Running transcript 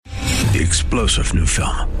The explosive new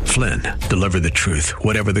film, Flynn, deliver the truth,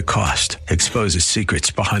 whatever the cost. Exposes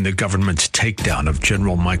secrets behind the government's takedown of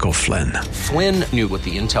General Michael Flynn. Flynn knew what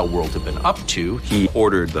the intel world had been up to. He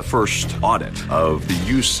ordered the first audit of the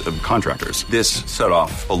use of contractors. This set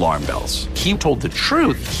off alarm bells. He told the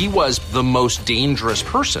truth. He was the most dangerous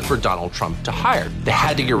person for Donald Trump to hire. They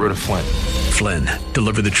had to get rid of Flynn. Flynn,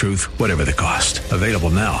 deliver the truth, whatever the cost. Available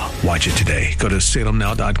now. Watch it today. Go to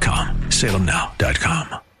salemnow.com.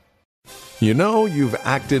 salemnow.com. You know you've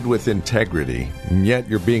acted with integrity, and yet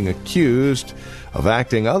you're being accused of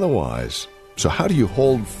acting otherwise. So how do you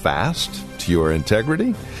hold fast to your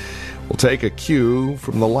integrity? We'll take a cue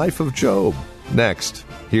from the life of Job next,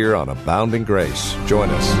 here on Abounding Grace. Join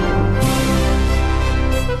us.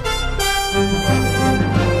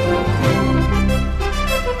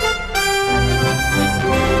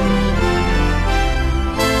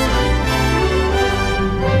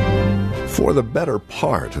 For the better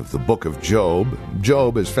part of the book of Job,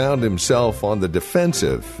 Job has found himself on the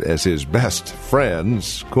defensive as his best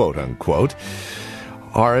friends, quote unquote,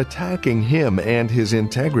 are attacking him and his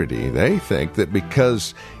integrity. They think that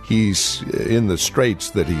because he's in the straits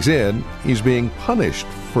that he's in, he's being punished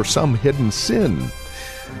for some hidden sin.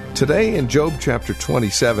 Today in Job chapter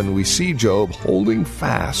 27, we see Job holding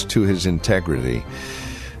fast to his integrity.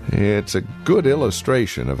 It's a good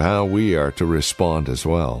illustration of how we are to respond as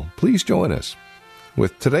well. Please join us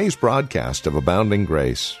with today's broadcast of Abounding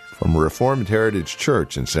Grace from Reformed Heritage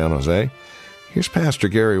Church in San Jose. Here's Pastor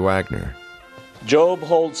Gary Wagner. Job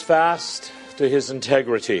holds fast to his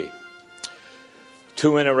integrity.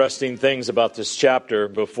 Two interesting things about this chapter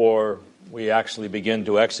before we actually begin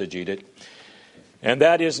to exegete it. And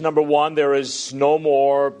that is, number one, there is no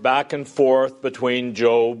more back and forth between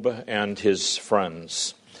Job and his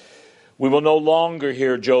friends. We will no longer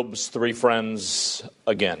hear Job's three friends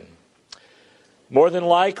again. More than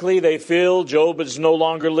likely, they feel Job is no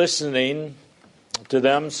longer listening to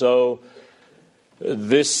them, so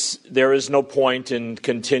there is no point in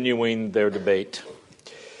continuing their debate.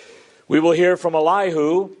 We will hear from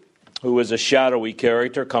Elihu, who is a shadowy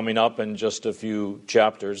character coming up in just a few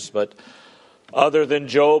chapters, but other than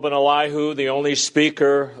Job and Elihu, the only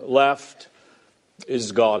speaker left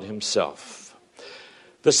is God himself.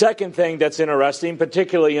 The second thing that's interesting,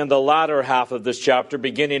 particularly in the latter half of this chapter,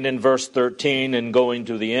 beginning in verse 13 and going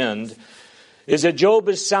to the end, is that Job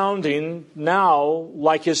is sounding now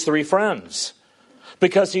like his three friends.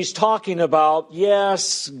 Because he's talking about,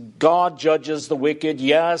 yes, God judges the wicked.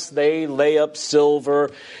 Yes, they lay up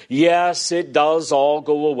silver. Yes, it does all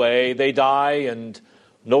go away. They die and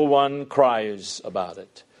no one cries about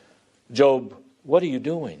it. Job, what are you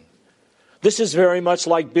doing? This is very much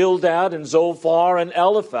like Bildad and Zophar and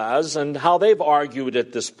Eliphaz and how they've argued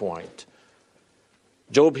at this point.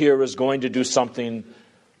 Job here is going to do something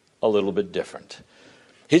a little bit different.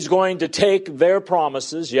 He's going to take their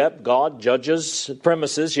promises. Yep, God judges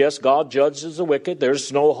premises. Yes, God judges the wicked.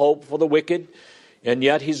 There's no hope for the wicked. And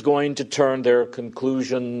yet he's going to turn their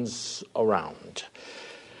conclusions around.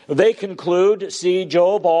 They conclude, see,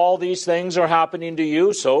 Job, all these things are happening to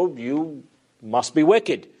you, so you must be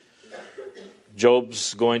wicked.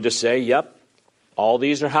 Job's going to say, yep, all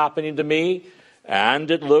these are happening to me, and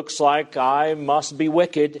it looks like I must be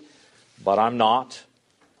wicked, but I'm not,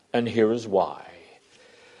 and here is why.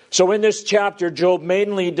 So in this chapter, Job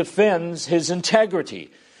mainly defends his integrity,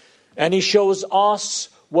 and he shows us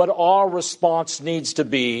what our response needs to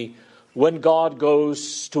be when God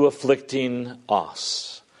goes to afflicting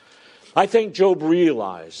us. I think Job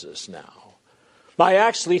realizes now. I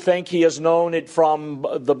actually think he has known it from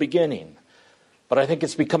the beginning. But I think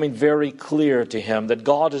it's becoming very clear to him that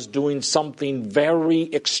God is doing something very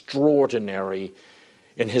extraordinary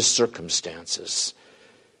in his circumstances.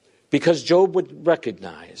 Because Job would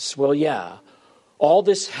recognize, well, yeah, all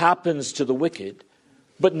this happens to the wicked,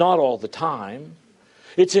 but not all the time.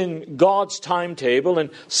 It's in God's timetable, and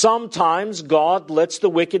sometimes God lets the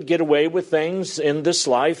wicked get away with things in this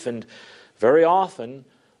life, and very often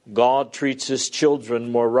God treats his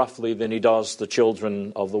children more roughly than he does the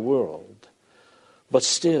children of the world. But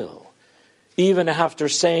still, even after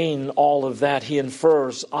saying all of that, he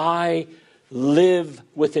infers, I live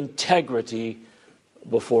with integrity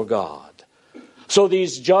before God. So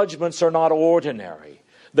these judgments are not ordinary.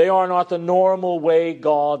 They are not the normal way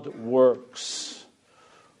God works.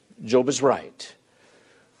 Job is right.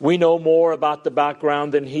 We know more about the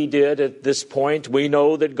background than he did at this point. We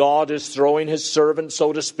know that God is throwing his servant,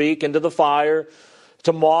 so to speak, into the fire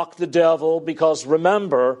to mock the devil because,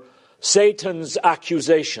 remember, Satan's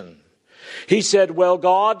accusation. He said, well,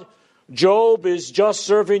 God, Job is just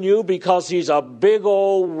serving you because he's a big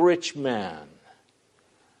old rich man.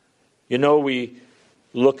 You know, we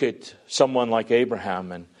look at someone like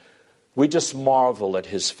Abraham and we just marvel at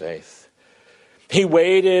his faith. He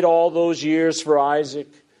waited all those years for Isaac.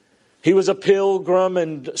 He was a pilgrim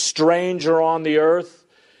and stranger on the earth.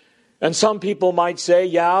 And some people might say,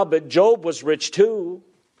 yeah, but Job was rich too.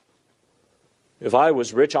 If I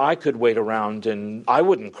was rich, I could wait around and I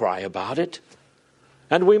wouldn't cry about it.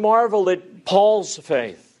 And we marvel at Paul's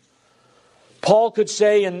faith. Paul could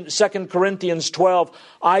say in 2 Corinthians 12,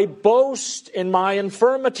 I boast in my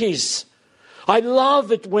infirmities. I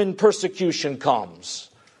love it when persecution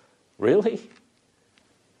comes. Really?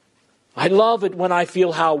 I love it when I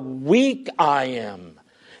feel how weak I am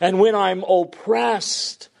and when I'm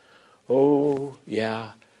oppressed. Oh,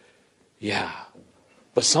 yeah.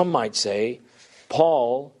 But some might say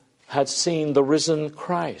Paul had seen the risen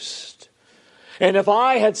Christ. And if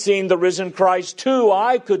I had seen the risen Christ too,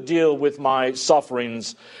 I could deal with my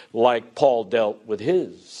sufferings like Paul dealt with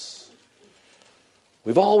his.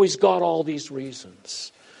 We've always got all these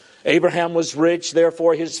reasons. Abraham was rich,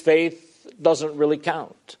 therefore his faith doesn't really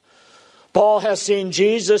count. Paul has seen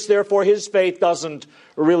Jesus, therefore his faith doesn't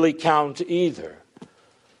really count either.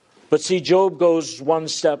 But see, Job goes one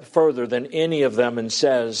step further than any of them and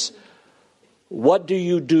says, what do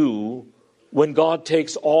you do when God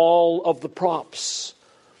takes all of the props,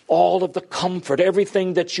 all of the comfort,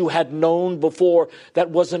 everything that you had known before that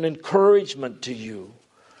was an encouragement to you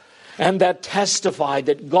and that testified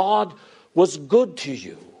that God was good to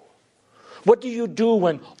you? What do you do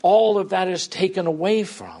when all of that is taken away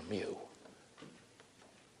from you?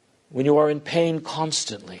 When you are in pain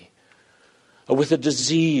constantly, or with a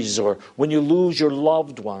disease, or when you lose your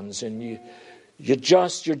loved ones and you're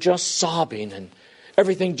just sobbing and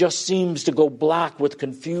everything just seems to go black with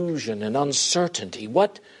confusion and uncertainty.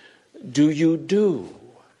 What do you do?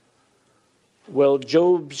 Well,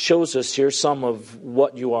 Job shows us here some of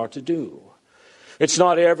what you are to do. It's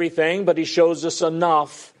not everything, but he shows us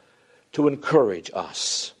enough to encourage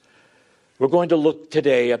us. We're going to look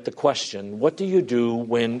today at the question, what do you do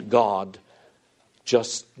when God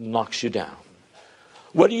just knocks you down?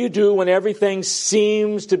 What do you do when everything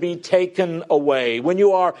seems to be taken away? When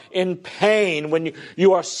you are in pain, when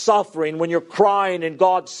you are suffering, when you're crying and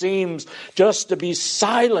God seems just to be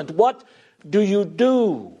silent, what do you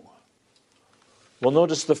do? Well,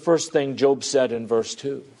 notice the first thing Job said in verse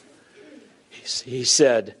 2. He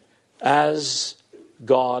said, as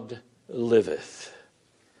God liveth.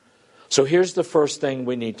 So here's the first thing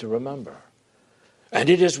we need to remember. And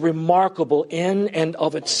it is remarkable in and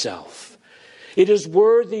of itself. It is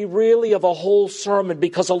worthy really of a whole sermon,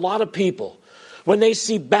 because a lot of people, when they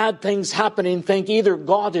see bad things happening, think either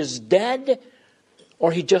God is dead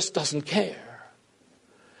or he just doesn't care.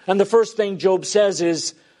 And the first thing Job says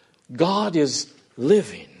is, God is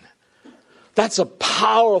living. That's a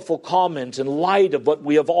powerful comment in light of what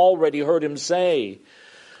we have already heard him say.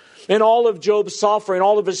 In all of Job's suffering,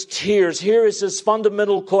 all of his tears, here is his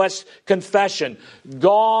fundamental confession.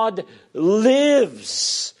 God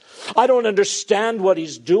lives. I don't understand what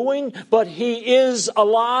he's doing, but he is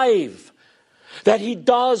alive. That he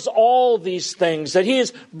does all these things. That he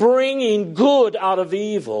is bringing good out of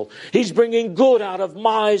evil. He's bringing good out of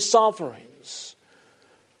my sufferings.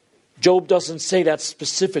 Job doesn't say that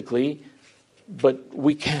specifically, but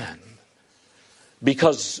we can.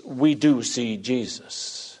 Because we do see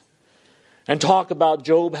Jesus. And talk about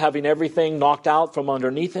Job having everything knocked out from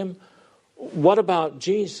underneath him. What about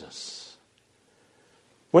Jesus?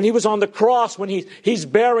 When he was on the cross, when he's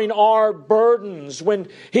bearing our burdens, when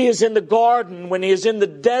he is in the garden, when he is in the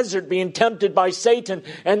desert being tempted by Satan,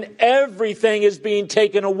 and everything is being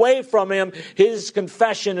taken away from him, his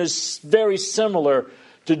confession is very similar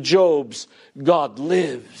to Job's. God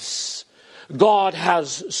lives. God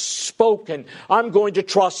has spoken. I'm going to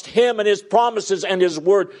trust him and his promises and his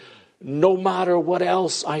word, no matter what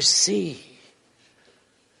else I see.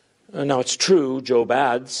 Now it's true, Job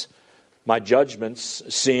adds, my judgments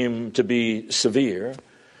seem to be severe.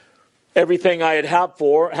 Everything I had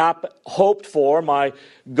hoped for, my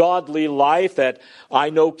godly life that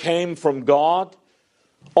I know came from God,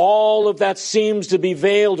 all of that seems to be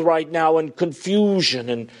veiled right now in confusion.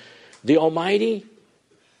 And the Almighty,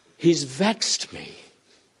 he's vexed me.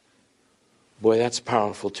 Boy, that's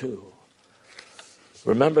powerful too.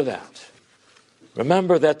 Remember that.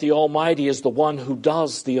 Remember that the Almighty is the one who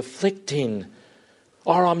does the afflicting.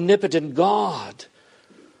 Our omnipotent God.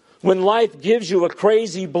 When life gives you a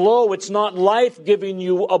crazy blow, it's not life giving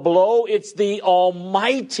you a blow, it's the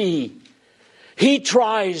Almighty. He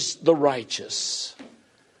tries the righteous.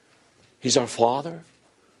 He's our Father.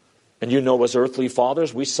 And you know, as earthly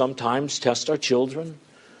fathers, we sometimes test our children.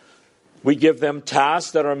 We give them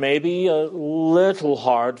tasks that are maybe a little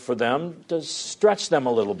hard for them to stretch them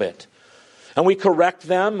a little bit. And we correct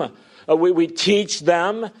them. We teach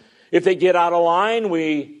them. If they get out of line,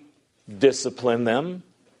 we discipline them.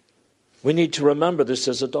 We need to remember this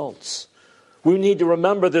as adults. We need to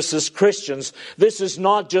remember this as Christians. This is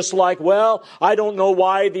not just like, well, I don't know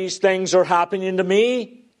why these things are happening to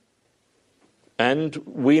me. And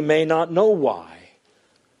we may not know why.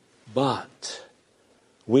 But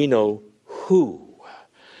we know who.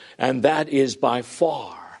 And that is by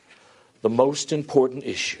far the most important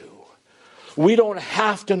issue. We don't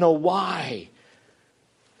have to know why.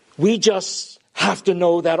 We just have to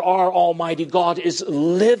know that our Almighty God is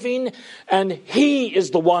living and He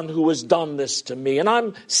is the one who has done this to me. And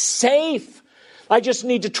I'm safe. I just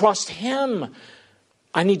need to trust Him.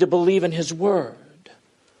 I need to believe in His Word.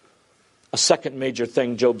 A second major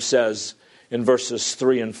thing Job says in verses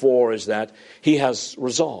 3 and 4 is that he has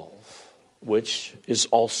resolve, which is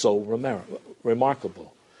also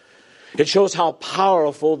remarkable. It shows how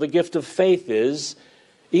powerful the gift of faith is,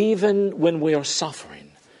 even when we are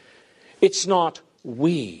suffering. It's not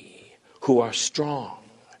we who are strong,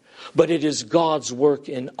 but it is God's work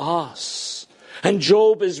in us. And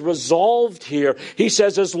Job is resolved here. He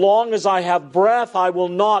says, as long as I have breath, I will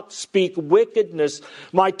not speak wickedness.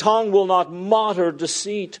 My tongue will not mutter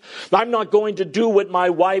deceit. I'm not going to do what my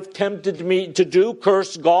wife tempted me to do,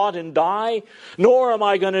 curse God and die. Nor am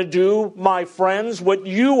I going to do, my friends, what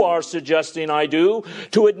you are suggesting I do,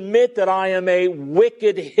 to admit that I am a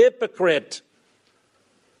wicked hypocrite.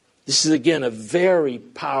 This is again a very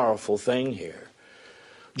powerful thing here.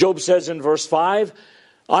 Job says in verse 5,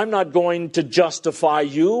 I'm not going to justify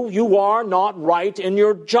you. You are not right in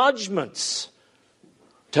your judgments.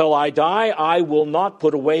 Till I die, I will not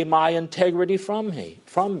put away my integrity from me.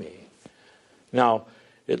 Now,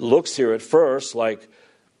 it looks here at first like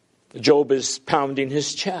Job is pounding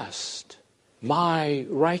his chest. My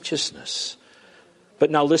righteousness.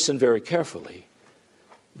 But now listen very carefully.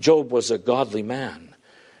 Job was a godly man.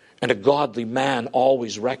 And a godly man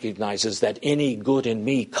always recognizes that any good in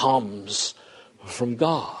me comes from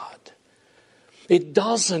God. It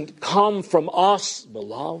doesn't come from us,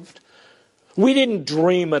 beloved. We didn't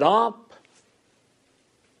dream it up.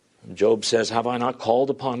 And Job says, have I not called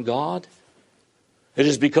upon God? It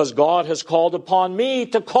is because God has called upon me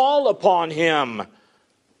to call upon Him.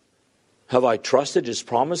 Have I trusted His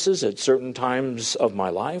promises at certain times of my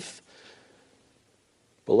life?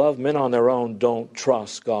 Beloved, men on their own don't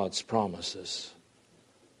trust God's promises.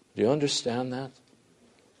 Do you understand that?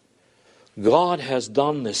 God has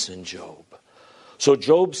done this in Job. So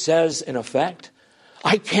Job says, in effect,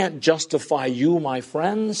 I can't justify you, my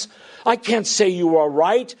friends. I can't say you are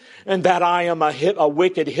right and that I am a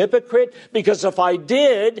wicked hypocrite, because if I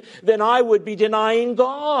did, then I would be denying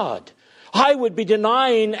God. I would be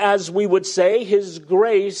denying, as we would say, His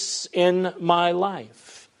grace in my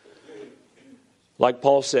life. Like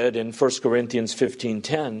Paul said in 1 Corinthians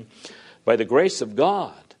 15:10, by the grace of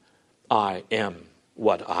God, I am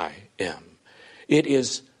what I am. It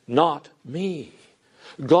is not me.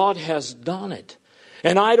 God has done it.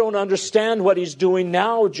 And I don't understand what He's doing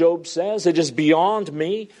now, Job says. It is beyond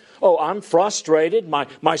me. Oh, I'm frustrated.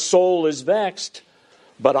 My soul is vexed.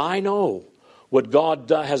 But I know what God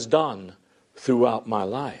has done throughout my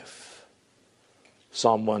life.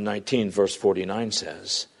 Psalm 119, verse 49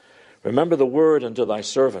 says, remember the word unto thy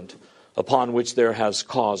servant, upon which there has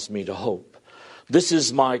caused me to hope. This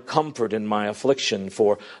is my comfort in my affliction,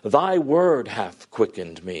 for thy word hath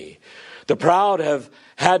quickened me. The proud have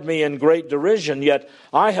had me in great derision, yet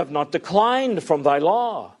I have not declined from thy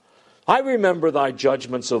law. I remember thy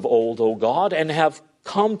judgments of old, O God, and have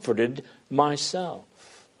comforted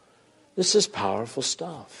myself. This is powerful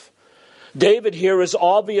stuff. David here is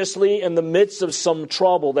obviously in the midst of some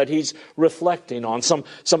trouble that he's reflecting on,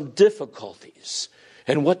 some difficulties.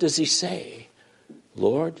 And what does he say?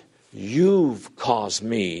 Lord, you've caused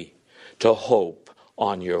me to hope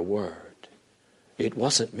on your word. It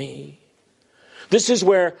wasn't me. This is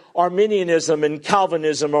where Arminianism and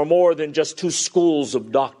Calvinism are more than just two schools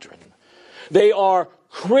of doctrine. They are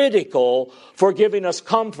critical for giving us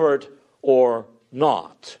comfort or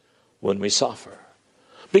not when we suffer.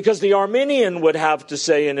 Because the Arminian would have to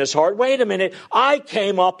say in his heart, wait a minute, I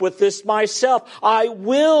came up with this myself. I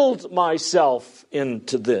willed myself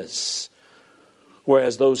into this.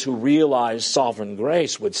 Whereas those who realize sovereign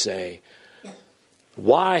grace would say,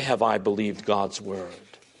 why have I believed God's word?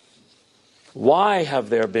 Why have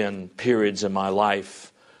there been periods in my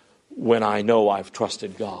life when I know I've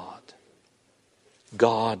trusted God?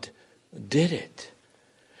 God did it.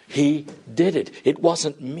 He did it. It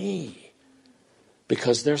wasn't me.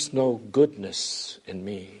 because there's no goodness in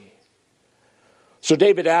me. So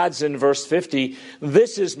David adds in verse 50,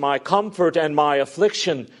 this is my comfort and my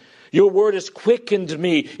affliction. Your word has quickened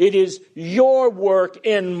me. It is your work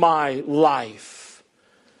in my life.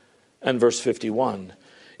 And verse 51,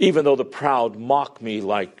 even though the proud mock me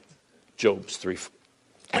like Job's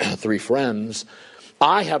three friends,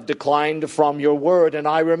 I have declined from your word, and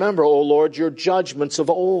I remember, O Lord, your judgments of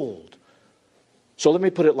old. So let me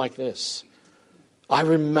put it like this. I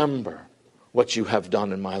remember what you have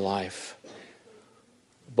done in my life.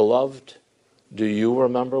 Beloved, do you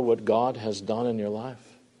remember what God has done in your life?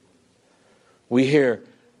 We hear,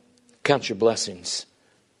 count your blessings.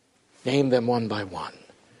 Name them one by one.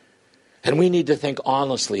 And we need to think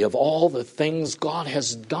honestly of all the things God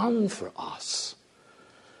has done for us.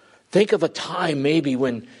 Think of a time maybe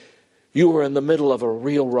when you were in the middle of a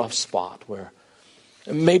real rough spot where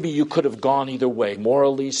maybe you could have gone either way,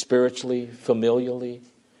 morally, spiritually, familially.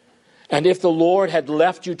 And if the Lord had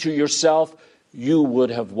left you to yourself, you would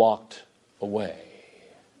have walked away.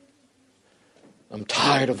 I'm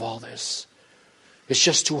tired of all this. It's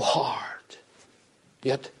just too hard.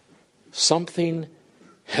 Yet something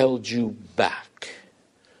held you back.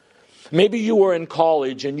 Maybe you were in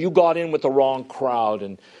college and you got in with the wrong crowd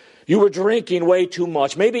and you were drinking way too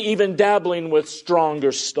much, maybe even dabbling with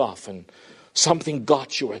stronger stuff, and something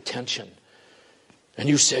got your attention. And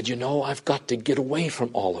you said, I've got to get away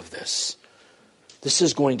from all of this. This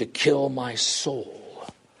is going to kill my soul.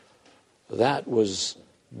 That was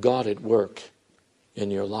God at work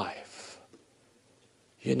in your life.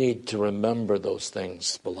 You need to remember those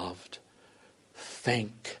things, beloved.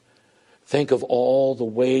 Think of all the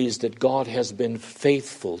ways that God has been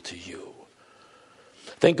faithful to you.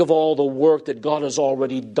 Think of all the work that God has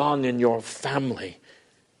already done in your family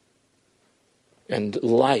and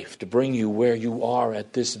life to bring you where you are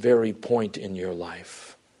at this very point in your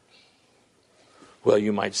life. Well,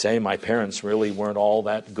 you might say, my parents really weren't all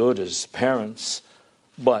that good as parents,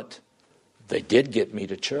 but they did get me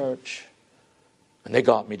to church. And they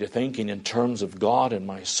got me to thinking in terms of God and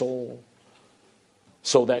my soul.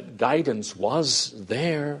 So that guidance was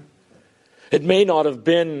there. It may not have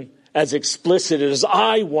been as explicit as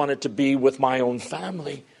I wanted to be with my own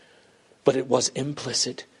family, but it was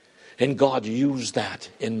implicit. And God used that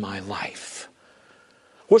in my life.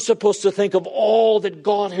 We're supposed to think of all that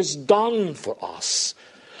God has done for us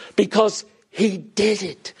because He did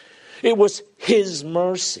it. It was His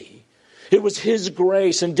mercy. It was His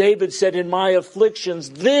grace. And David said, in my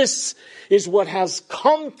afflictions, this is what has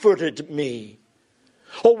comforted me.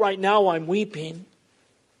 Oh, right now I'm weeping.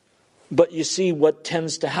 But you see what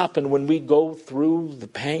tends to happen when we go through the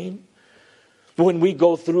pain, when we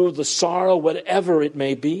go through the sorrow, whatever it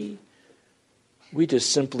may be, we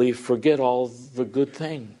just simply forget all the good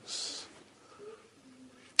things.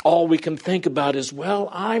 All we can think about is, well,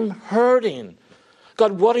 I'm hurting.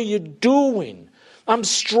 God, what are you doing? I'm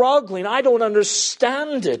struggling. I don't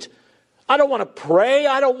understand it. I don't want to pray.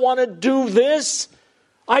 I don't want to do this.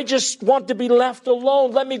 I just want to be left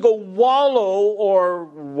alone. Let me go wallow or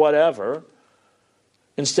whatever.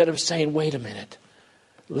 Instead of saying, wait a minute.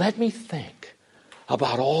 Let me think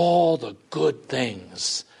about all the good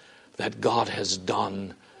things that God has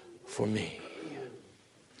done for me.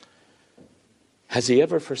 Has He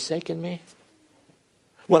ever forsaken me?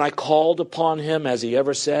 When I called upon Him, has He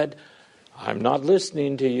ever said, I'm not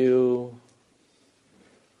listening to you?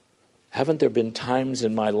 Haven't there been times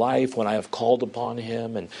in my life when I have called upon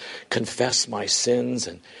Him and confessed my sins,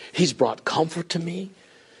 and He's brought comfort to me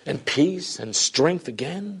and peace and strength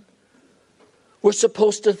again? We're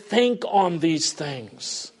supposed to think on these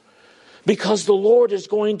things because the Lord is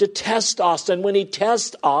going to test us. And when He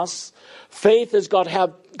tests us, faith has got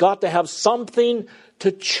to have something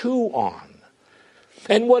to chew on.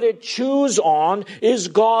 And what it chews on is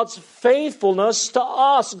God's faithfulness to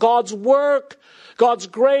us, God's work, God's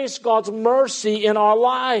grace, God's mercy in our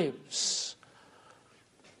lives.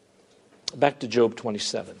 Back to Job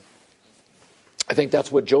 27. I think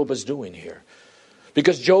that's what Job is doing here.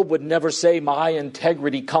 Because Job would never say, my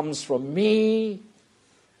integrity comes from me.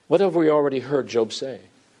 What have we already heard Job say?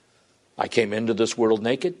 I came into this world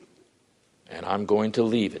naked, and I'm going to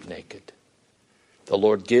leave it naked. The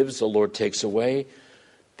Lord gives, the Lord takes away.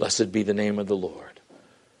 Blessed be the name of the Lord.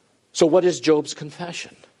 So what is Job's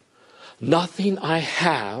confession? Nothing I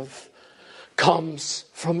have comes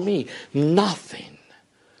from me. Nothing.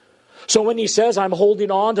 So when he says, I'm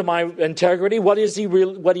holding on to my integrity, what he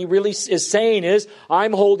really is saying is,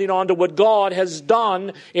 I'm holding on to what God has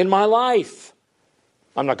done in my life.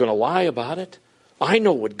 I'm not going to lie about it. I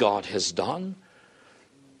know what God has done.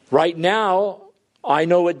 Right now, I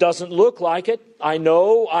know it doesn't look like it. I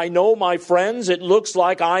know, my friends, it looks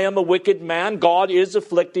like I am a wicked man. God is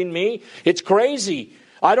afflicting me. It's crazy.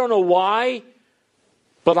 I don't know why,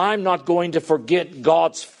 but I'm not going to forget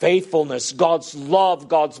God's faithfulness, God's love,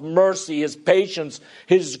 God's mercy, His patience,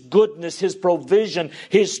 His goodness, His provision,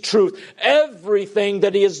 His truth. Everything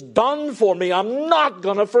that He has done for me, I'm not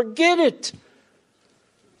going to forget it.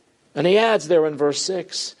 And he adds there in verse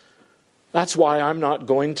 6, that's why I'm not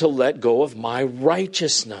going to let go of my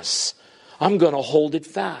righteousness. I'm going to hold it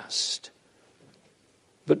fast.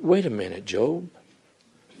 But wait a minute, Job.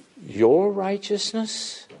 Your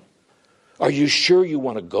righteousness? Are you sure you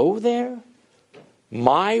want to go there?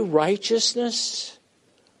 My righteousness?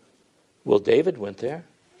 Well, David went there.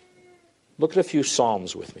 Look at a few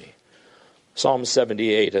Psalms with me. Psalm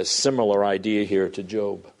 78, a similar idea here to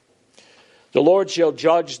Job. The Lord shall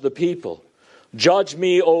judge the people. Judge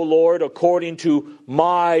me, O Lord, according to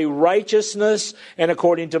my righteousness and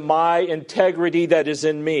according to my integrity that is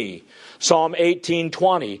in me. Psalm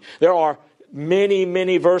 18:20. There are many,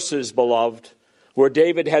 many verses, beloved, where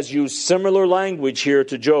David has used similar language here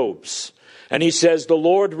to Job's. And he says, the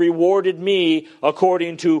Lord rewarded me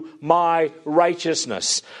according to my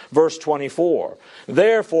righteousness. Verse 24.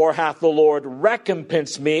 Therefore hath the Lord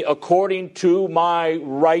recompensed me according to my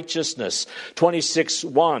righteousness.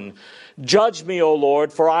 26:1. Judge me, O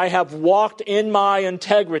Lord, for I have walked in my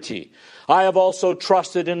integrity. I have also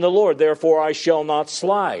trusted in the Lord, therefore I shall not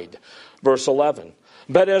slide. Verse 11.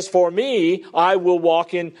 But as for me, I will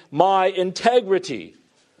walk in my integrity.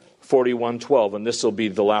 41:12. And this will be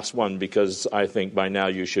the last one because I think by now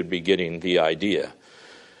you should be getting the idea.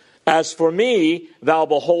 As for me, thou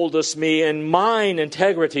beholdest me in mine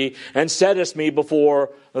integrity and settest me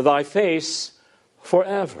before thy face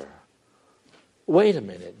forever. Wait a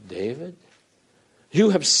minute, David. You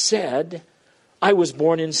have said, I was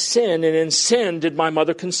born in sin, and in sin did my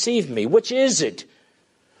mother conceive me. Which is it?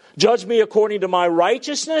 Judge me according to my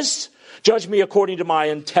righteousness? Judge me according to my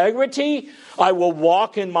integrity? I will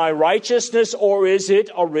walk in my righteousness, or is it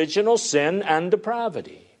original sin and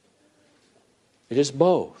depravity? It is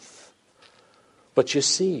both. But you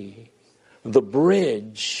see, the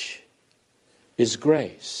bridge is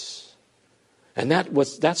grace. And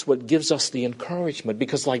that's what gives us the encouragement.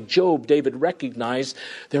 Because like Job, David recognized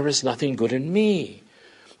there is nothing good in me.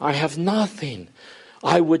 I have nothing.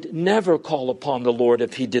 I would never call upon the Lord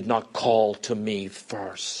if He did not call to me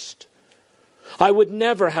first. I would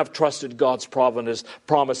never have trusted God's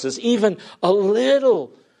promises, even a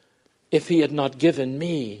little, if He had not given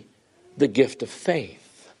me the gift of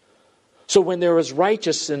faith. So when there is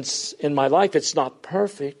righteousness in my life, it's not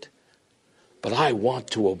perfect, but I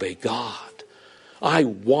want to obey God. I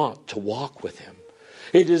want to walk with Him.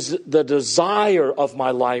 It is the desire of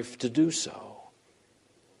my life to do so.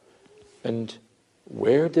 And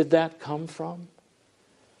where did that come from?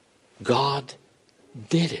 God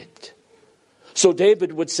did it. So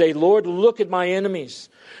David would say, Lord, look at my enemies.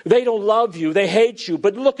 They don't love you. They hate you.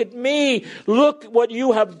 But look at me. Look what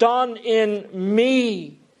you have done in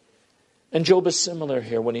me. And Job is similar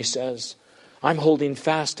here when he says, I'm holding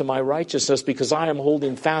fast to my righteousness because I am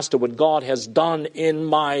holding fast to what God has done in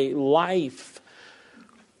my life.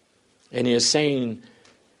 And he is saying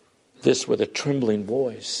this with a trembling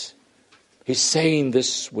voice. He's saying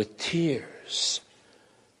this with tears.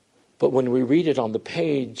 But when we read it on the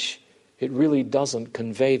page, it really doesn't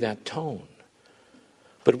convey that tone.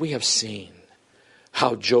 But we have seen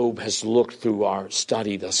how Job has looked through our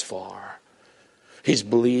study thus far. He's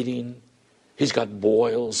bleeding. He's got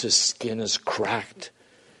boils. His skin is cracked.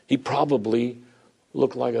 He probably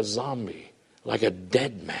looked like a zombie, like a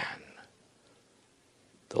dead man.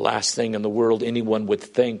 The last thing in the world anyone would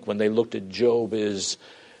think when they looked at Job is,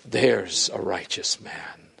 there's a righteous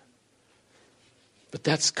man. But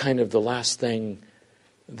that's kind of the last thing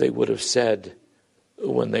they would have said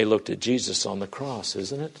when they looked at Jesus on the cross,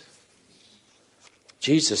 isn't it?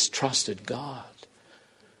 Jesus trusted God.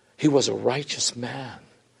 He was a righteous man.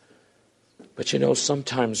 But you know,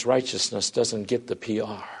 sometimes righteousness doesn't get the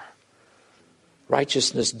PR.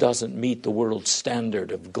 Righteousness doesn't meet the world's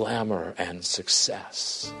standard of glamour and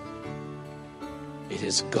success. It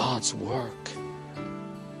is God's work.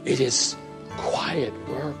 It is quiet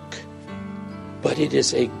work, but it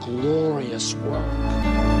is a glorious work.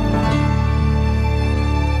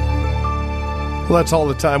 Well, that's all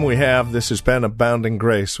the time we have. This has been Abounding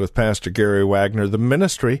Grace with Pastor Gary Wagner, the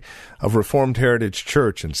ministry of Reformed Heritage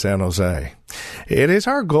Church in San Jose. It is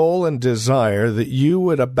our goal and desire that you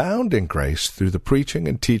would abound in grace through the preaching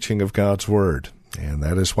and teaching of God's Word. And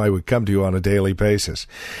that is why we come to you on a daily basis.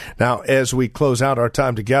 Now, as we close out our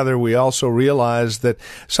time together, we also realize that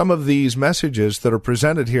some of these messages that are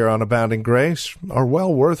presented here on Abounding Grace are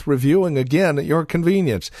well worth reviewing again at your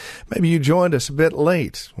convenience. Maybe you joined us a bit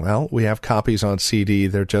late. Well, we have copies on CD.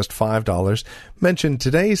 They're just $5. Mention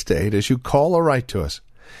today's date as you call or write to us.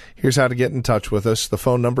 Here's how to get in touch with us. The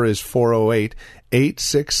phone number is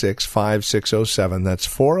 408-866-5607. That's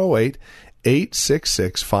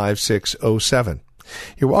 408-866-5607.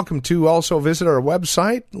 You're welcome to also visit our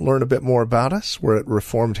website, learn a bit more about us. We're at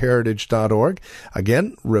reformedheritage.org.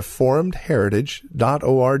 Again,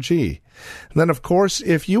 reformedheritage.org. And then, of course,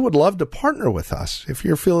 if you would love to partner with us, if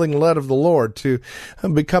you're feeling led of the Lord to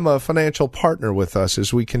become a financial partner with us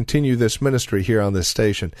as we continue this ministry here on this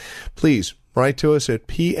station, please write to us at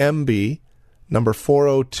PMB number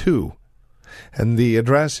 402. And the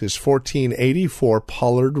address is 1484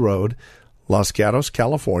 Pollard Road, Los Gatos,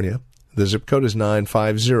 California. The zip code is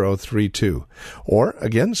 95032. Or,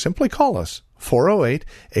 again, simply call us,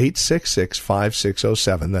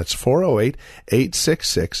 408-866-5607. That's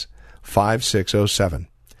 408-866-5607.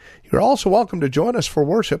 You're also welcome to join us for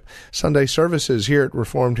worship. Sunday services here at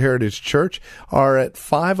Reformed Heritage Church are at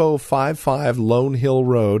 5055 Lone Hill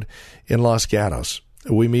Road in Los Gatos.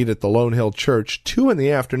 We meet at the Lone Hill Church 2 in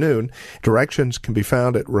the afternoon. Directions can be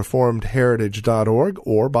found at reformedheritage.org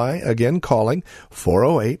or by, again, calling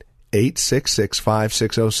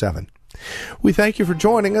 408-866-5607. We thank you for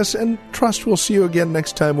joining us and trust we'll see you again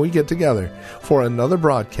next time we get together for another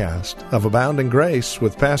broadcast of Abounding Grace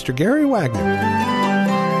with Pastor Gary Wagner.